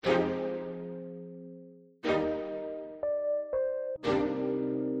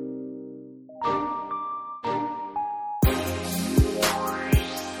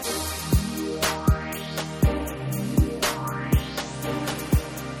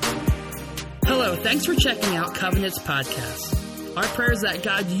Hello, thanks for checking out Covenant's podcast. Our prayer is that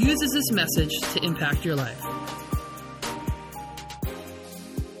God uses this message to impact your life.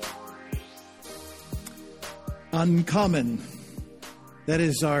 Uncommon. That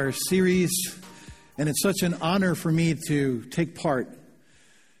is our series, and it's such an honor for me to take part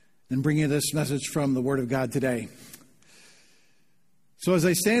in bringing you this message from the Word of God today. So as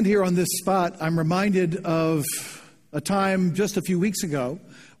I stand here on this spot, I'm reminded of a time just a few weeks ago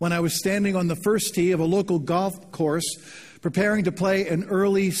when I was standing on the first tee of a local golf course preparing to play an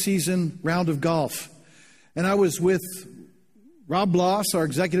early season round of golf. And I was with Rob Bloss, our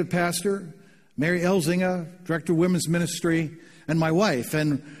executive pastor, Mary Elzinga, director of women's ministry, and my wife.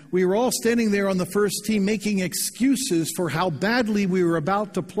 And we were all standing there on the first tee making excuses for how badly we were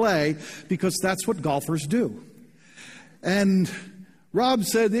about to play, because that's what golfers do. And Rob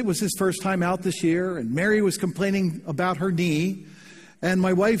said it was his first time out this year, and Mary was complaining about her knee, and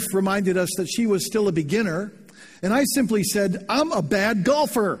my wife reminded us that she was still a beginner, and I simply said, I'm a bad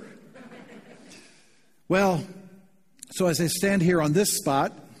golfer. Well, so as I stand here on this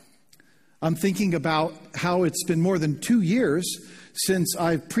spot, I'm thinking about how it's been more than 2 years since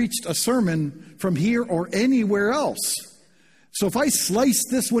I've preached a sermon from here or anywhere else. So if I slice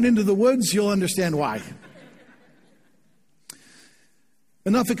this one into the woods, you'll understand why.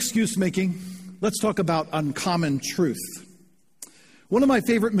 Enough excuse making. Let's talk about uncommon truth. One of my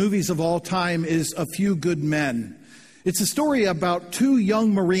favorite movies of all time is A Few Good Men. It's a story about two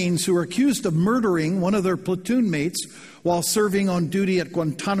young Marines who are accused of murdering one of their platoon mates while serving on duty at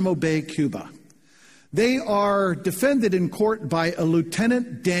Guantanamo Bay, Cuba. They are defended in court by a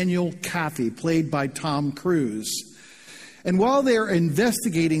Lieutenant Daniel Kaffee, played by Tom Cruise. And while they're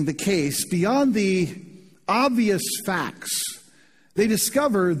investigating the case, beyond the obvious facts, they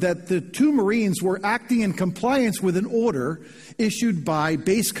discover that the two Marines were acting in compliance with an order issued by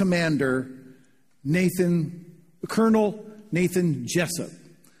base commander Colonel Nathan Jessup,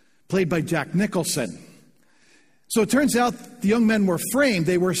 played by Jack Nicholson. So it turns out the young men were framed.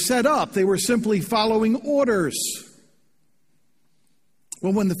 They were set up. They were simply following orders.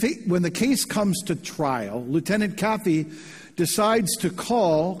 Well, when the case comes to trial, Lieutenant Kaffee decides to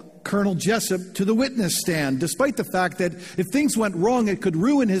call Colonel Jessup to the witness stand, despite the fact that if things went wrong, it could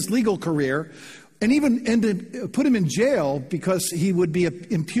ruin his legal career and even put him in jail, because he would be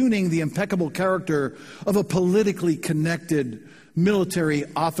impugning the impeccable character of a politically connected military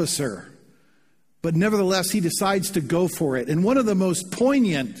officer. But nevertheless, he decides to go for it. And one of the most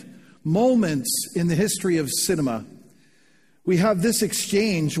poignant moments in the history of cinema, we have this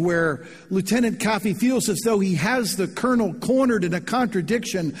exchange where Lieutenant Kaffee feels as though he has the colonel cornered in a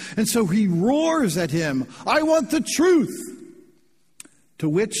contradiction, and so he roars at him, "I want the truth!" To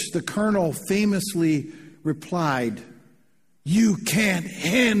which the colonel famously replied, "You can't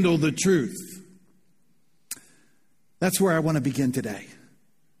handle the truth." That's where I want to begin today,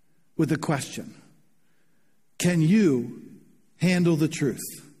 with the question: can you handle the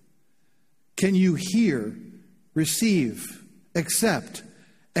truth? Can you hear, receive, accept,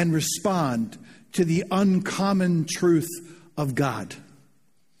 and respond to the uncommon truth of God?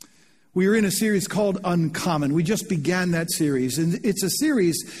 We are in a series called Uncommon. We just began that series, and it's a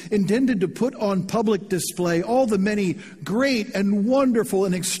series intended to put on public display all the many great and wonderful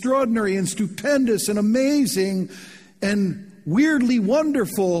and extraordinary and stupendous and amazing and weirdly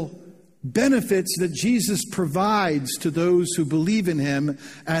wonderful benefits that Jesus provides to those who believe in him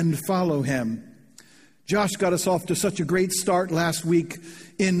and follow him. Josh got us off to such a great start last week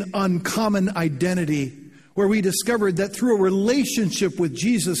in Uncommon Identity, where we discovered that through a relationship with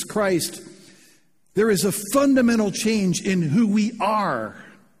Jesus Christ, there is a fundamental change in who we are.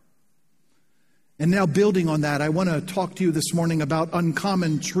 And now, building on that, I want to talk to you this morning about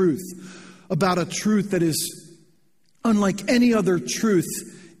uncommon truth, about a truth that is unlike any other truth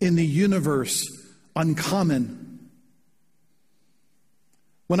in the universe, uncommon.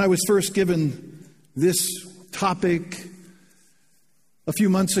 When I was first given this topic a few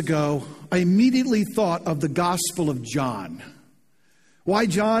months ago, I immediately thought of the Gospel of John. Why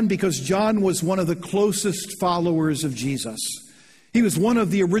John? Because John was one of the closest followers of Jesus. He was one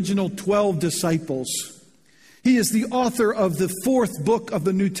of the original 12 disciples. He is the author of the 4th book of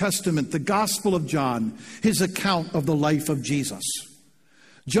the New Testament, the Gospel of John, his account of the life of Jesus.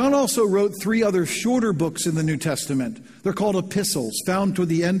 John also wrote 3 other shorter books in the New Testament. They're called epistles, found toward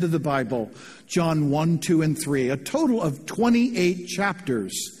the end of the Bible, John 1, 2, and 3. A total of 28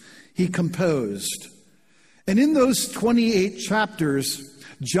 chapters he composed. And in those 28 chapters,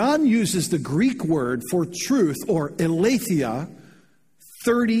 John uses the Greek word for truth, or aletheia,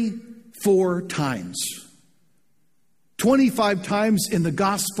 34 times. 25 times in the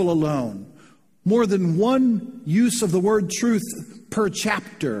gospel alone. more than one use of the word truth per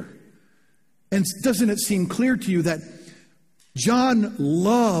chapter. And doesn't it seem clear to you that John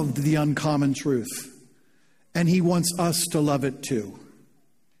loved the uncommon truth, and he wants us to love it too?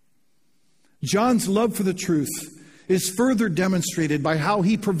 John's love for the truth is further demonstrated by how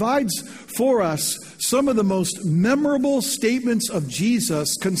he provides for us some of the most memorable statements of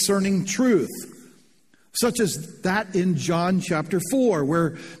Jesus concerning truth, such as that in John chapter 4,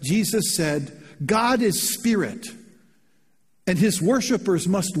 where Jesus said, God is spirit, and his worshipers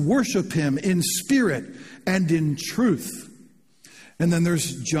must worship him in spirit and in truth. And then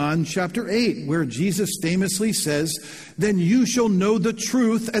there's John chapter 8, where Jesus famously says, then you shall know the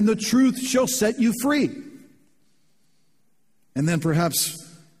truth, and the truth shall set you free. And then perhaps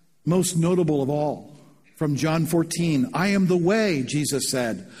most notable of all, from John 14, I am the way, Jesus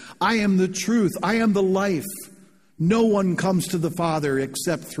said. I am the truth. I am the life. No one comes to the Father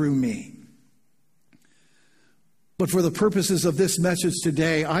except through me. But for the purposes of this message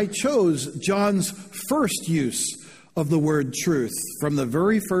today, I chose John's first use of the word truth from the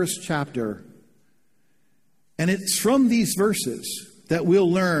very first chapter. And it's from these verses that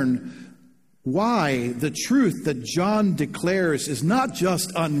we'll learn why the truth that John declares is not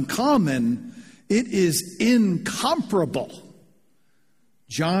just uncommon, it is incomparable.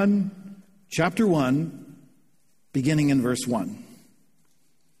 John chapter 1, beginning in verse 1.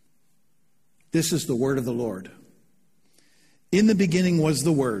 This is the word of the Lord. In the beginning was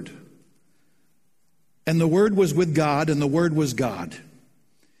the Word, and the Word was with God, and the Word was God.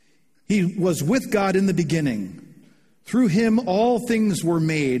 He was with God in the beginning. Through him all things were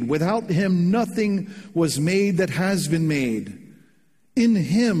made. Without him nothing was made that has been made. In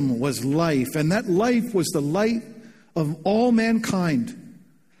him was life, and that life was the light of all mankind.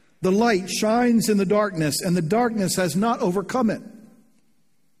 The light shines in the darkness, and the darkness has not overcome it.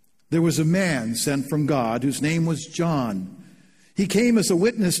 There was a man sent from God whose name was John. He came as a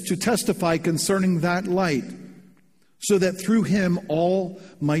witness to testify concerning that light, so that through him all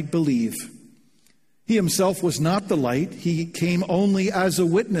might believe. He himself was not the light. He came only as a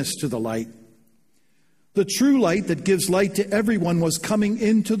witness to the light. The true light that gives light to everyone was coming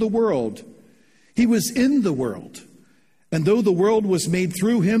into the world. He was in the world, and though the world was made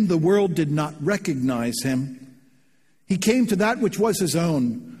through him, the world did not recognize him. He came to that which was his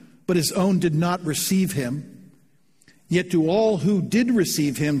own, but his own did not receive him. Yet to all who did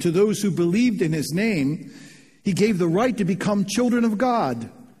receive him, to those who believed in his name, he gave the right to become children of God.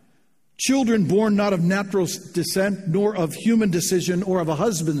 Children born not of natural descent, nor of human decision, or of a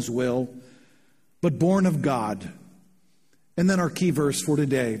husband's will, but born of God. And then our key verse for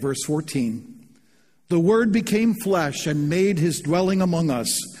today, verse 14. The Word became flesh and made his dwelling among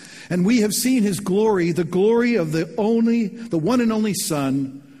us. And we have seen his glory, the glory of the one and only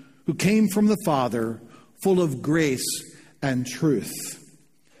Son, who came from the Father, full of grace and truth.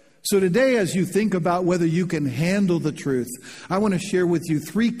 So today, as you think about whether you can handle the truth, I want to share with you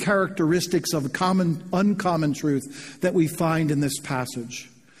three characteristics of uncommon truth that we find in this passage.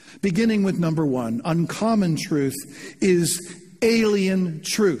 Beginning with number one, uncommon truth is alien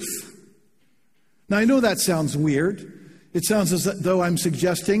truth. Now, I know that sounds weird. It sounds as though I'm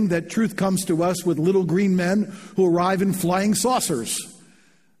suggesting that truth comes to us with little green men who arrive in flying saucers.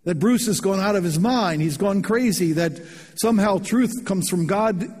 That Bruce has gone out of his mind. He's gone crazy. That somehow truth comes from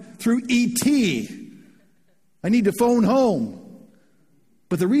God through E.T. I need to phone home.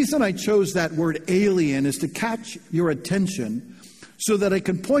 But the reason I chose that word alien is to catch your attention so that I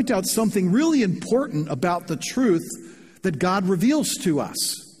can point out something really important about the truth that God reveals to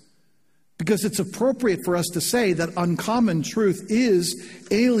us. Because it's appropriate for us to say that uncommon truth is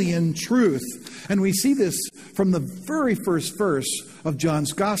alien truth. And we see this from the very first verse of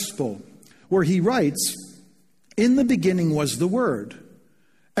John's Gospel, where he writes, in the beginning was the Word,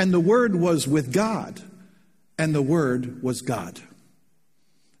 and the Word was with God, and the Word was God.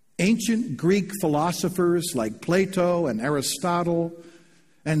 Ancient Greek philosophers like Plato and Aristotle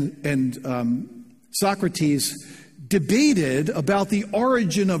and Socrates debated about the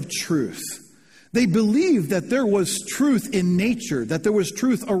origin of truth. They believed that there was truth in nature, that there was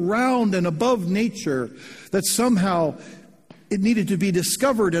truth around and above nature, that somehow it needed to be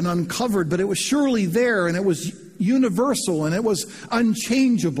discovered and uncovered, but it was surely there, and it was universal, and it was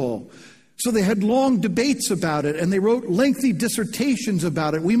unchangeable. So they had long debates about it, and they wrote lengthy dissertations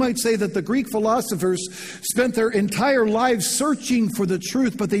about it. We might say that the Greek philosophers spent their entire lives searching for the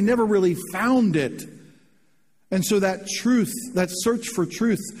truth, but they never really found it. And so that truth, that search for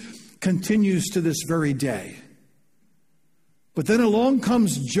truth, continues to this very day. But then along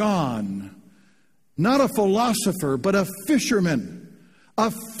comes John, not a philosopher, but a fisherman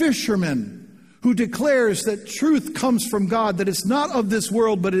who declares that truth comes from God, that it's not of this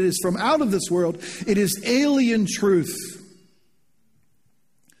world, but it is from out of this world. It is alien truth.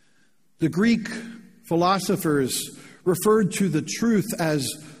 The Greek philosophers referred to the truth as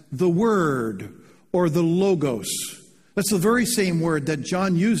the word or the logos. That's the very same word that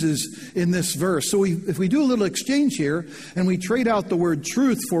John uses in this verse. So if we do a little exchange here and we trade out the word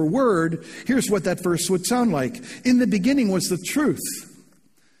truth for word, here's what that verse would sound like. In the beginning was the truth,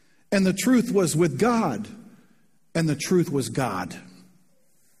 and the truth was with God, and the truth was God.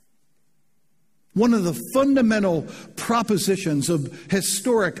 One of the fundamental propositions of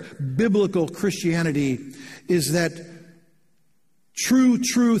historic biblical Christianity is that true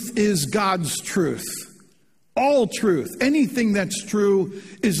truth is God's truth. All truth, anything that's true,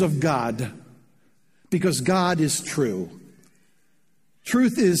 is of God, because God is true.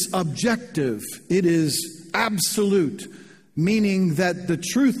 Truth is objective. It is absolute, meaning that the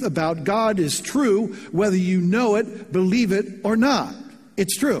truth about God is true, whether you know it, believe it, or not.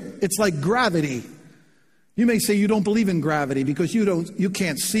 It's true. It's like gravity. You may say you don't believe in gravity because you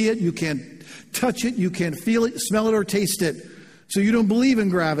can't see it, you can't touch it, you can't feel it, smell it, or taste it. So you don't believe in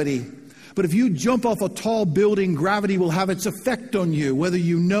gravity. But if you jump off a tall building, gravity will have its effect on you, whether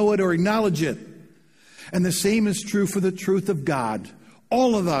you know it or acknowledge it. And the same is true for the truth of God.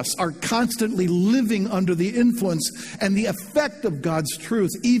 All of us are constantly living under the influence and the effect of God's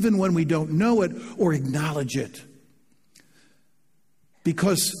truth, even when we don't know it or acknowledge it.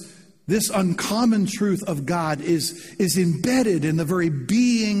 Because this uncommon truth of God is embedded in the very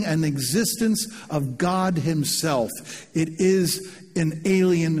being and existence of God himself. It is an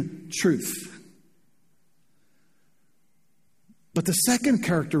alien truth. But the second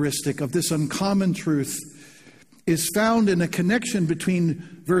characteristic of this uncommon truth is found in a connection between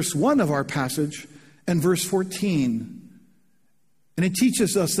verse 1 of our passage and verse 14. And it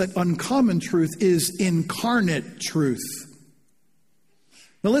teaches us that uncommon truth is incarnate truth.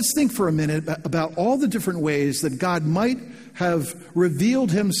 Now let's think for a minute about all the different ways that God might have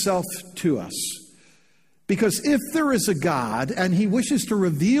revealed himself to us. Because if there is a God and he wishes to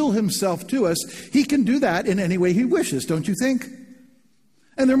reveal himself to us, he can do that in any way he wishes, don't you think?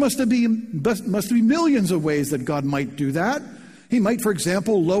 And there must be millions of ways that God might do that. He might, for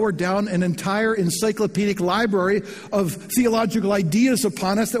example, lower down an entire encyclopedic library of theological ideas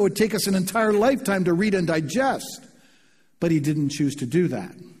upon us that would take us an entire lifetime to read and digest. But he didn't choose to do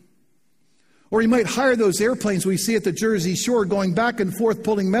that. Or he might hire those airplanes we see at the Jersey Shore going back and forth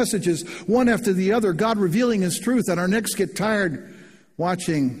pulling messages one after the other, God revealing his truth, and our necks get tired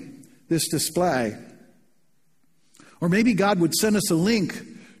watching this display. Or maybe God would send us a link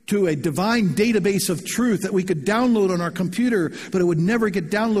to a divine database of truth that we could download on our computer, but it would never get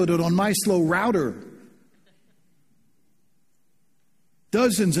downloaded on my slow router.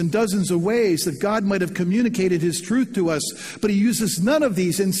 Dozens and dozens of ways that God might have communicated his truth to us, but he uses none of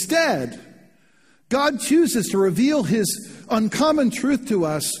these. Instead, God chooses to reveal his uncommon truth to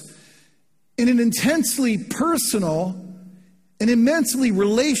us in an intensely personal, an immensely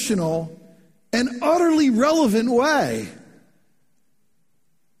relational, and utterly relevant way.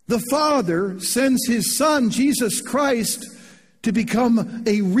 The Father sends his Son, Jesus Christ, to become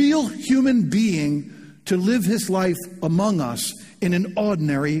a real human being to live his life among us in an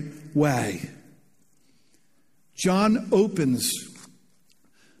ordinary way. John opens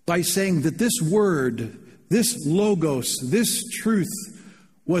by saying that this word, this logos, this truth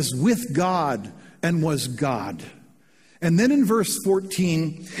was with God and was God. And then in verse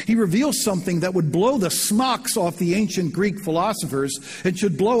 14, he reveals something that would blow the smocks off the ancient Greek philosophers and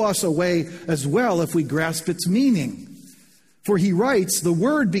should blow us away as well if we grasp its meaning. For he writes, the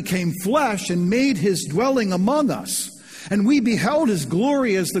Word became flesh and made his dwelling among us. And we beheld his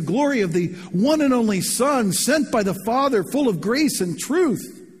glory as the glory of the one and only Son, sent by the Father, full of grace and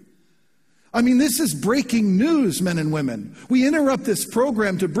truth. I mean, this is breaking news, men and women. We interrupt this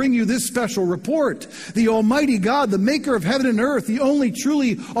program to bring you this special report. The Almighty God, the maker of heaven and earth, the only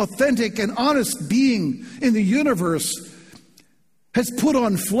truly authentic and honest being in the universe, has put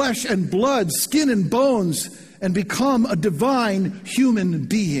on flesh and blood, skin and bones, and become a divine human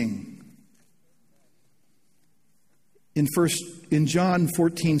being. In John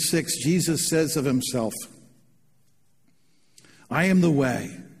 14:6, Jesus says of himself, I am the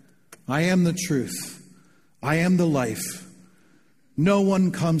way, I am the truth, I am the life. No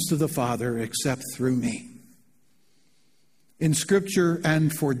one comes to the Father except through me. In Scripture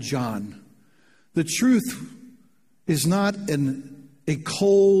and for John, the truth is not a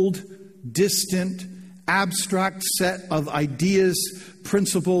cold, distant, abstract set of ideas,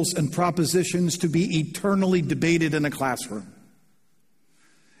 principles, and propositions to be eternally debated in a classroom.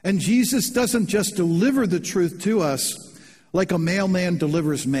 And Jesus doesn't just deliver the truth to us like a mailman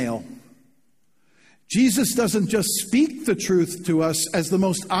delivers mail. Jesus doesn't just speak the truth to us as the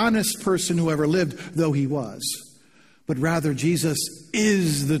most honest person who ever lived, though he was. But rather, Jesus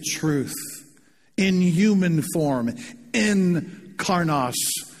is the truth in human form, in carnos,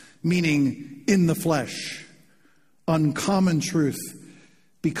 meaning in the flesh. Uncommon truth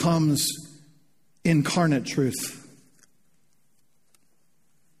becomes incarnate truth.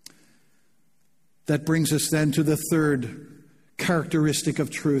 That brings us then to the third characteristic of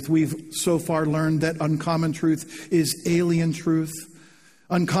truth. We've so far learned that uncommon truth is alien truth.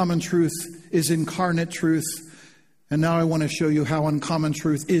 Uncommon truth is incarnate truth. And now I want to show you how uncommon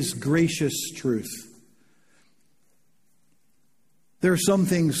truth is gracious truth. There are some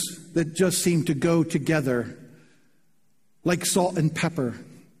things that just seem to go together, like salt and pepper,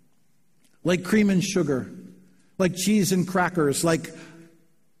 like cream and sugar, like cheese and crackers, like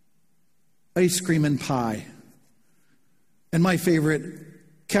ice cream and pie. And my favorite,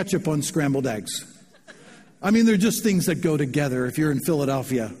 ketchup on scrambled eggs. I mean, they're just things that go together if you're in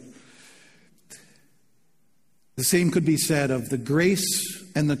Philadelphia. The same could be said of the grace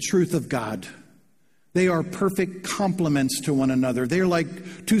and the truth of God. They are perfect complements to one another. They're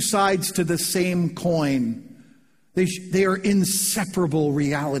like two sides to the same coin. They are inseparable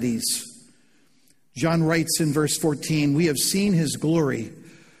realities. John writes in verse 14, "We have seen his glory,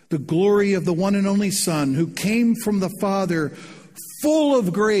 the glory of the one and only Son, who came from the Father, full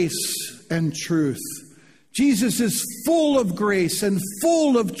of grace and truth." Jesus is full of grace and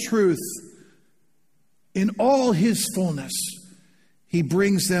full of truth. In all his fullness, he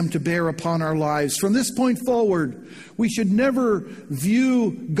brings them to bear upon our lives. From this point forward, we should never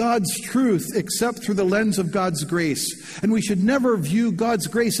view God's truth except through the lens of God's grace. And we should never view God's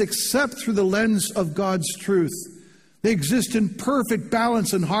grace except through the lens of God's truth. They exist in perfect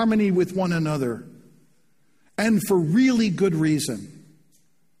balance and harmony with one another, and for really good reason.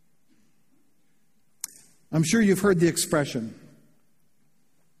 I'm sure you've heard the expression,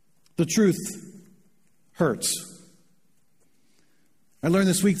 the truth hurts. I learned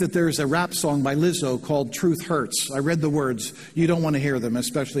this week that there's a rap song by Lizzo called "Truth Hurts." I read the words. You don't want to hear them,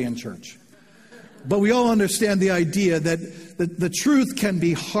 especially in church. But we all understand the idea that the truth can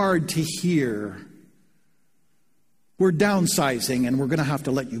be hard to hear. We're downsizing and we're going to have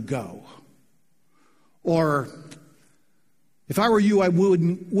to let you go. Or, if I were you, I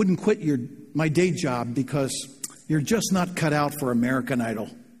wouldn't quit my day job because you're just not cut out for American Idol.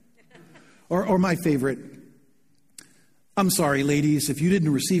 Or my favorite, "I'm sorry, ladies, if you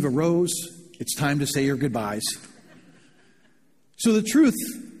didn't receive a rose, it's time to say your goodbyes." So the truth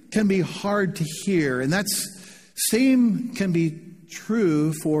can be hard to hear, and that's same can be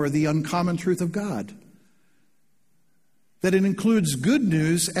true for the uncommon truth of God. That it includes good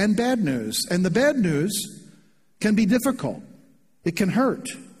news and bad news. And the bad news can be difficult. It can hurt.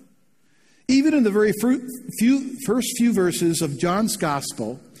 Even in the very first few verses of John's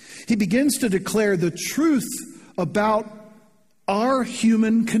Gospel, he begins to declare the truth about our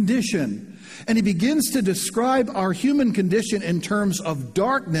human condition. And he begins to describe our human condition in terms of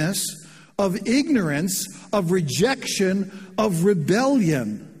darkness, of ignorance, of rejection, of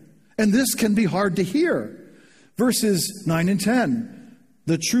rebellion. And this can be hard to hear. Verses 9 and 10,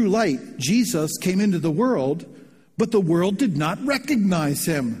 "The true light, Jesus, came into the world, but the world did not recognize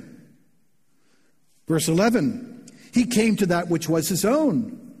him." Verse 11, "He came to that which was his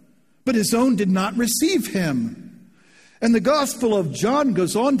own, but his own did not receive him." And the Gospel of John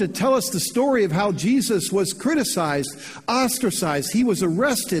goes on to tell us the story of how Jesus was criticized, ostracized. He was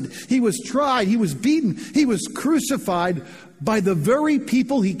arrested, he was tried, he was beaten, he was crucified by the very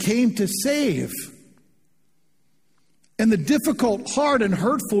people he came to save. And the difficult, hard, and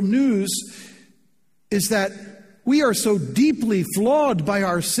hurtful news is that we are so deeply flawed by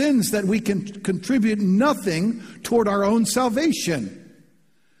our sins that we can contribute nothing toward our own salvation.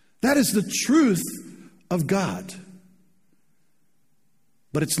 That is the truth of God.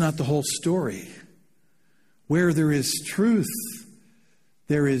 But it's not the whole story. Where there is truth,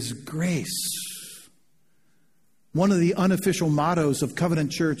 there is grace. One of the unofficial mottos of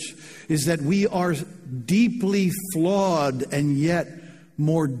Covenant Church is that we are deeply flawed and yet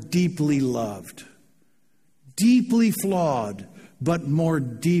more deeply loved. Deeply flawed, but more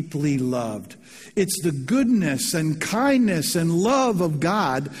deeply loved. It's the goodness and kindness and love of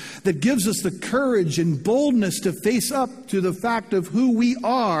God that gives us the courage and boldness to face up to the fact of who we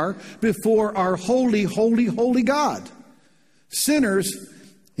are before our holy, holy, holy God. Sinners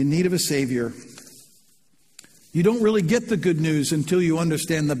in need of a Savior. You don't really get the good news until you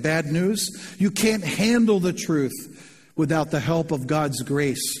understand the bad news. You can't handle the truth without the help of God's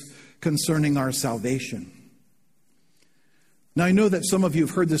grace concerning our salvation. Now, I know that some of you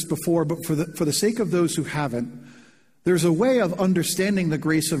have heard this before, but for the sake of those who haven't, there's a way of understanding the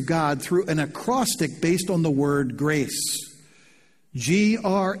grace of God through an acrostic based on the word grace.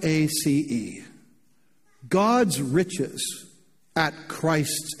 Grace. God's riches at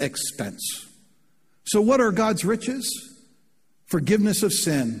Christ's expense. So what are God's riches? Forgiveness of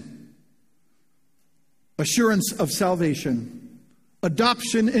sin, assurance of salvation,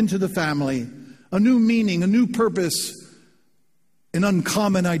 adoption into the family, a new meaning, a new purpose, an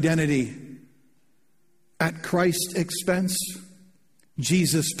uncommon identity. At Christ's expense,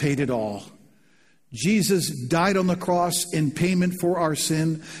 Jesus paid it all. Jesus died on the cross in payment for our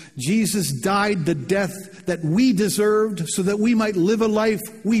sin. Jesus died the death that we deserved so that we might live a life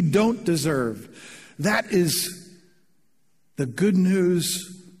we don't deserve. That is the good news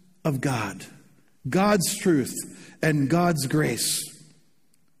of God, God's truth and God's grace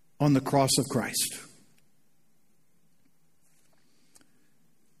on the cross of Christ.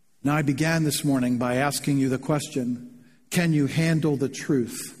 Now, I began this morning by asking you the question, can you handle the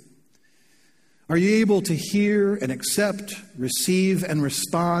truth? Are you able to hear and accept, receive and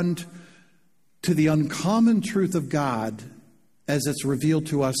respond to the uncommon truth of God as it's revealed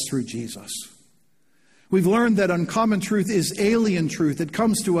to us through Jesus? We've learned that uncommon truth is alien truth. It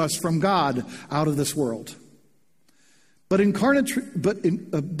comes to us from God out of this world. But uncommon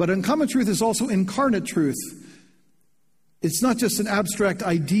truth is also incarnate truth. It's not just an abstract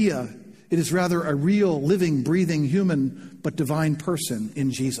idea. It is rather a real, living, breathing, human, but divine person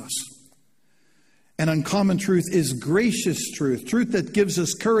in Jesus. And uncommon truth is gracious truth, truth that gives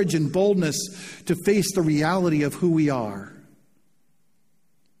us courage and boldness to face the reality of who we are.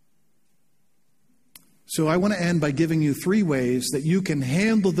 So I want to end by giving you 3 ways that you can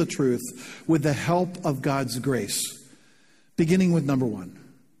handle the truth with the help of God's grace, beginning with number 1.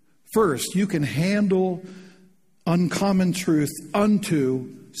 First, you can handle uncommon truth unto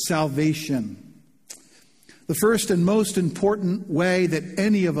salvation. The first and most important way that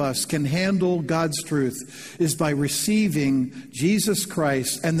any of us can handle God's truth is by receiving Jesus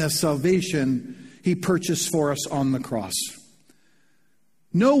Christ and the salvation He purchased for us on the cross.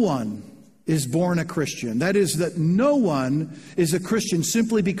 No one is born a Christian. That is, that no one is a Christian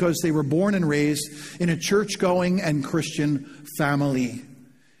simply because they were born and raised in a church-going and Christian family.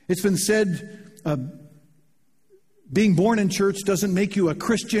 It's been said, being born in church doesn't make you a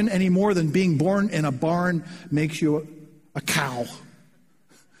Christian any more than being born in a barn makes you a cow.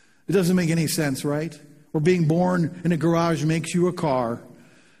 It doesn't make any sense, right? Or being born in a garage makes you a car.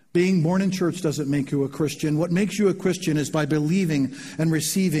 Being born in church doesn't make you a Christian. What makes you a Christian is by believing and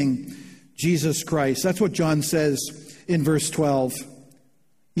receiving Jesus Christ. That's what John says in verse 12.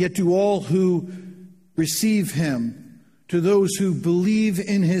 Yet to all who receive Him, to those who believe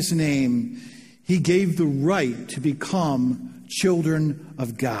in His name, He gave the right to become children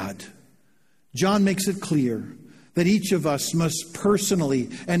of God. John makes it clear that each of us must personally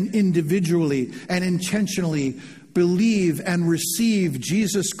and individually and intentionally believe and receive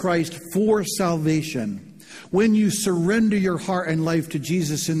Jesus Christ for salvation. When you surrender your heart and life to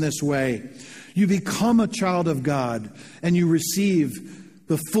Jesus in this way, you become a child of God and you receive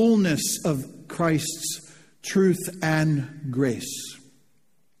the fullness of Christ's truth and grace.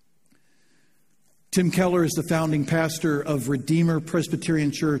 Tim Keller is the founding pastor of Redeemer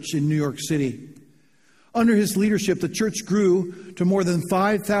Presbyterian Church in New York City. Under his leadership, the church grew to more than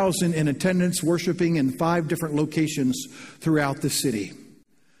 5,000 in attendance, worshiping in 5 different locations throughout the city.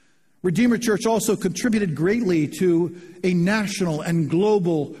 Redeemer Church also contributed greatly to a national and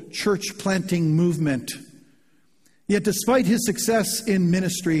global church planting movement. Yet despite his success in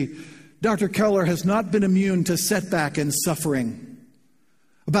ministry, Dr. Keller has not been immune to setback and suffering.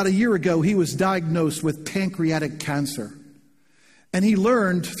 About a year ago, he was diagnosed with pancreatic cancer. And he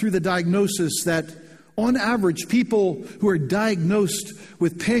learned through the diagnosis that, on average, people who are diagnosed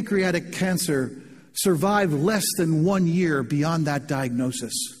with pancreatic cancer survive less than 1 year beyond that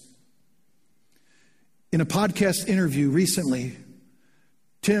diagnosis. In a podcast interview recently,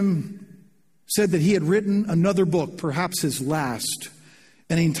 Tim said that he had written another book, perhaps his last,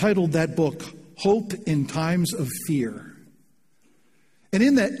 and he entitled that book, Hope in Times of Fear. And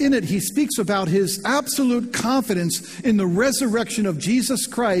in it, he speaks about his absolute confidence in the resurrection of Jesus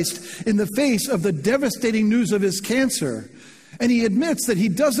Christ in the face of the devastating news of his cancer. And he admits that he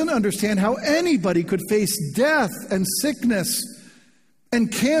doesn't understand how anybody could face death and sickness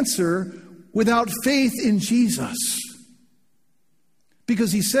and cancer without faith in Jesus.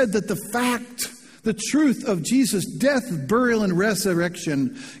 Because he said that the truth of Jesus' death, burial, and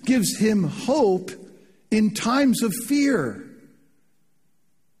resurrection gives him hope in times of fear.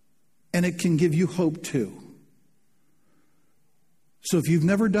 And it can give you hope too. So if you've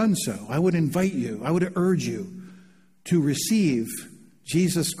never done so, I would invite you, I would urge you to receive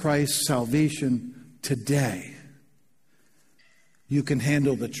Jesus Christ's salvation today. You can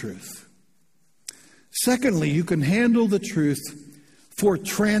handle the truth. Secondly, you can handle the truth for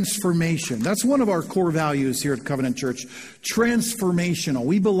transformation. That's one of our core values here at Covenant Church. Transformational.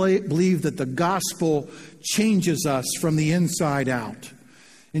 We believe that the gospel changes us from the inside out.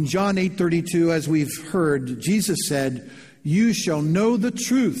 In John 8:32, as we've heard, Jesus said, "You shall know the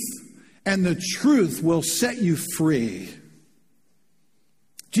truth, and the truth will set you free."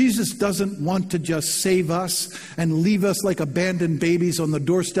 Jesus doesn't want to just save us and leave us like abandoned babies on the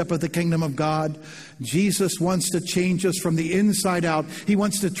doorstep of the kingdom of God. Jesus wants to change us from the inside out. He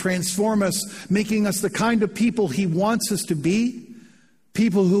wants to transform us, making us the kind of people He wants us to be.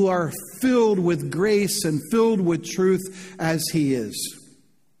 People who are filled with grace and filled with truth as He is.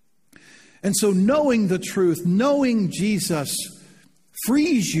 And so knowing the truth, knowing Jesus,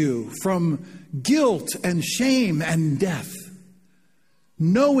 frees you from guilt and shame and death.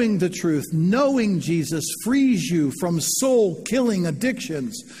 Knowing the truth, knowing Jesus, frees you from soul-killing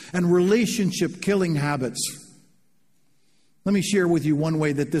addictions and relationship-killing habits. Let me share with you one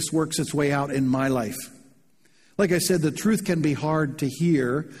way that this works its way out in my life. Like I said, the truth can be hard to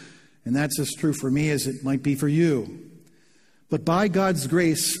hear, and that's as true for me as it might be for you. But by God's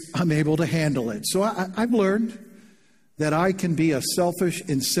grace, I'm able to handle it. So I've learned that I can be a selfish,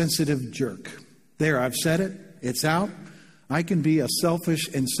 insensitive jerk. There, I've said it. It's out. I can be a selfish,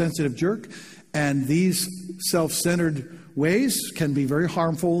 insensitive jerk. And these self-centered ways can be very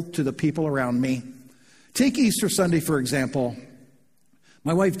harmful to the people around me. Take Easter Sunday, for example.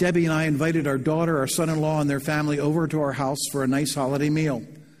 My wife Debbie and I invited our daughter, our son-in-law, and their family over to our house for a nice holiday meal.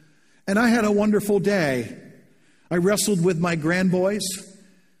 And I had a wonderful day. I wrestled with my grandboys.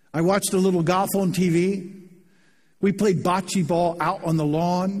 I watched a little golf on TV. We played bocce ball out on the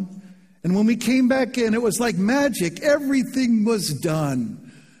lawn. And when we came back in, it was like magic. Everything was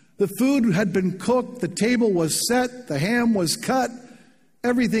done. The food had been cooked. The table was set. The ham was cut.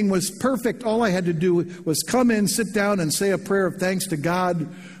 Everything was perfect. All I had to do was come in, sit down, and say a prayer of thanks to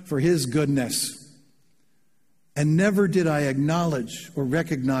God for His goodness. And never did I acknowledge or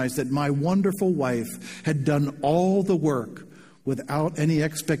recognize that my wonderful wife had done all the work without any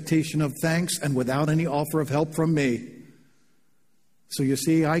expectation of thanks and without any offer of help from me. So you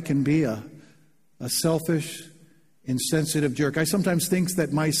see, I can be a selfish, insensitive jerk. I sometimes think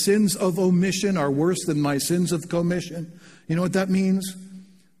that my sins of omission are worse than my sins of commission. You know what that means?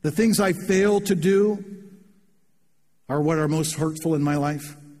 The things I fail to do are what are most hurtful in my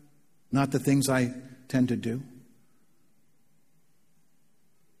life, not the things I tend to do.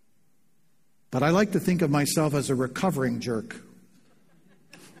 But I like to think of myself as a recovering jerk.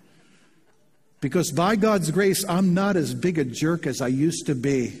 Because by God's grace, I'm not as big a jerk as I used to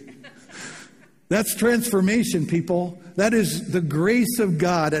be. That's transformation, people. That is the grace of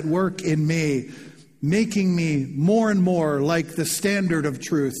God at work in me, making me more and more like the standard of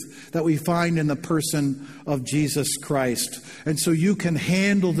truth that we find in the person of Jesus Christ. And so you can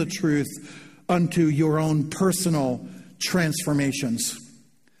handle the truth unto your own personal transformations.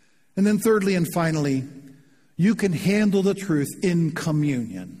 And then thirdly and finally, you can handle the truth in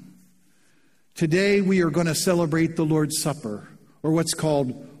communion. Today we are going to celebrate the Lord's Supper, or what's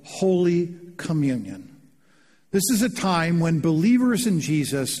called Holy Communion. This is a time when believers in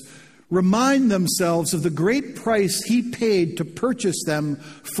Jesus remind themselves of the great price He paid to purchase them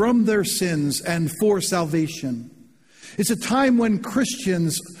from their sins and for salvation. It's a time when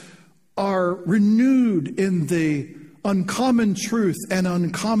Christians are renewed in the uncommon truth and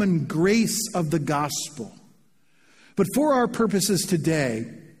uncommon grace of the gospel. But for our purposes today,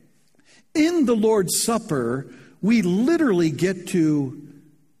 in the Lord's Supper, we literally get to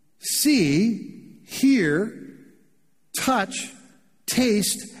see, hear, touch,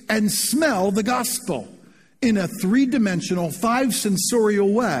 taste, and smell the gospel in a three-dimensional,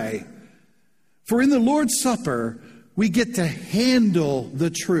 five-sensorial way. For in the Lord's Supper, we get to handle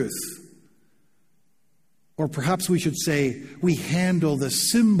the truth. Or perhaps we should say, we handle the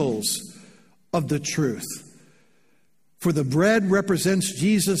symbols of the truth. For the bread represents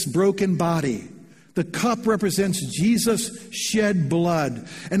Jesus' broken body. The cup represents Jesus' shed blood.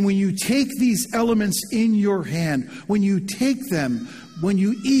 And when you take these elements in your hand, when you take them, when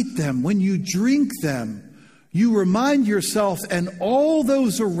you eat them, when you drink them, you remind yourself and all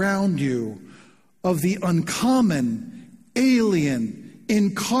those around you of the uncommon, alien,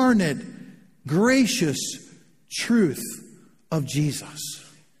 incarnate, gracious truth of Jesus.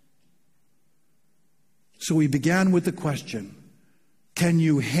 So we began with the question, can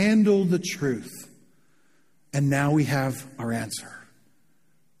you handle the truth? And now we have our answer.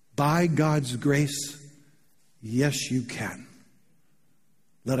 By God's grace, yes, you can.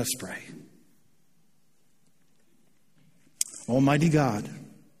 Let us pray. Almighty God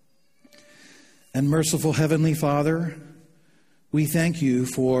and merciful Heavenly Father, we thank you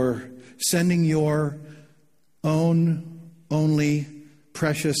for sending your own only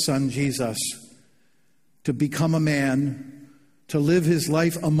precious Son, Jesus, to become a man, to live his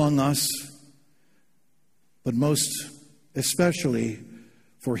life among us, but most especially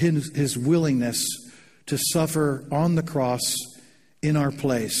for his willingness to suffer on the cross in our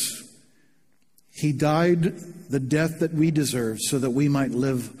place. He died the death that we deserve so that we might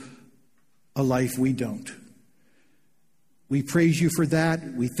live a life we don't. We praise you for that.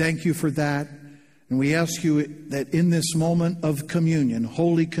 We thank you for that. And we ask you that in this moment of communion,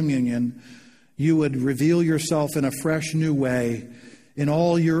 Holy Communion, you would reveal yourself in a fresh new way, in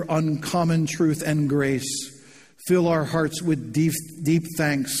all your uncommon truth and grace. Fill our hearts with deep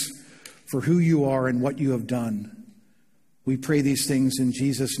thanks for who you are and what you have done. We pray these things in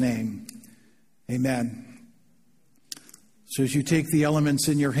Jesus' name. Amen. So as you take the elements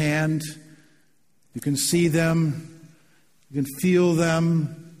in your hand, you can see them, you can feel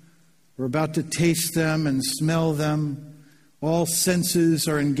them. We're about to taste them and smell them. All senses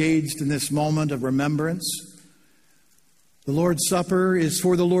are engaged in this moment of remembrance. The Lord's Supper is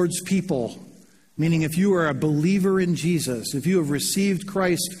for the Lord's people, meaning if you are a believer in Jesus, if you have received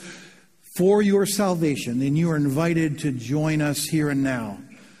Christ for your salvation, then you are invited to join us here and now.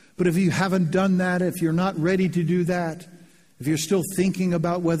 But if you haven't done that, if you're not ready to do that, if you're still thinking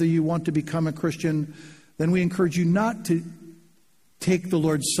about whether you want to become a Christian, then we encourage you not to take the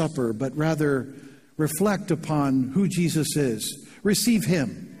Lord's Supper, but rather reflect upon who Jesus is. Receive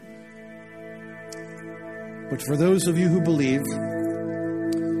him. But for those of you who believe,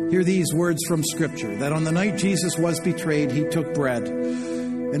 hear these words from Scripture, that on the night Jesus was betrayed, he took bread.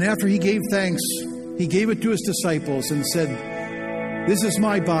 And after he gave thanks, he gave it to his disciples and said, "This is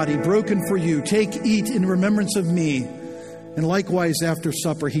my body broken for you. Take, eat in remembrance of me." And likewise, after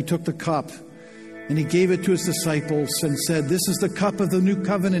supper, he took the cup and he gave it to his disciples and said, "This is the cup of the new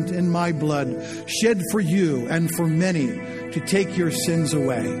covenant in my blood, shed for you and for many to take your sins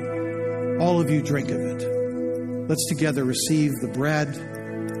away. All of you drink of it." Let's together receive the bread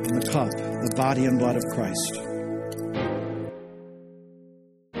and the cup, the body and blood of Christ.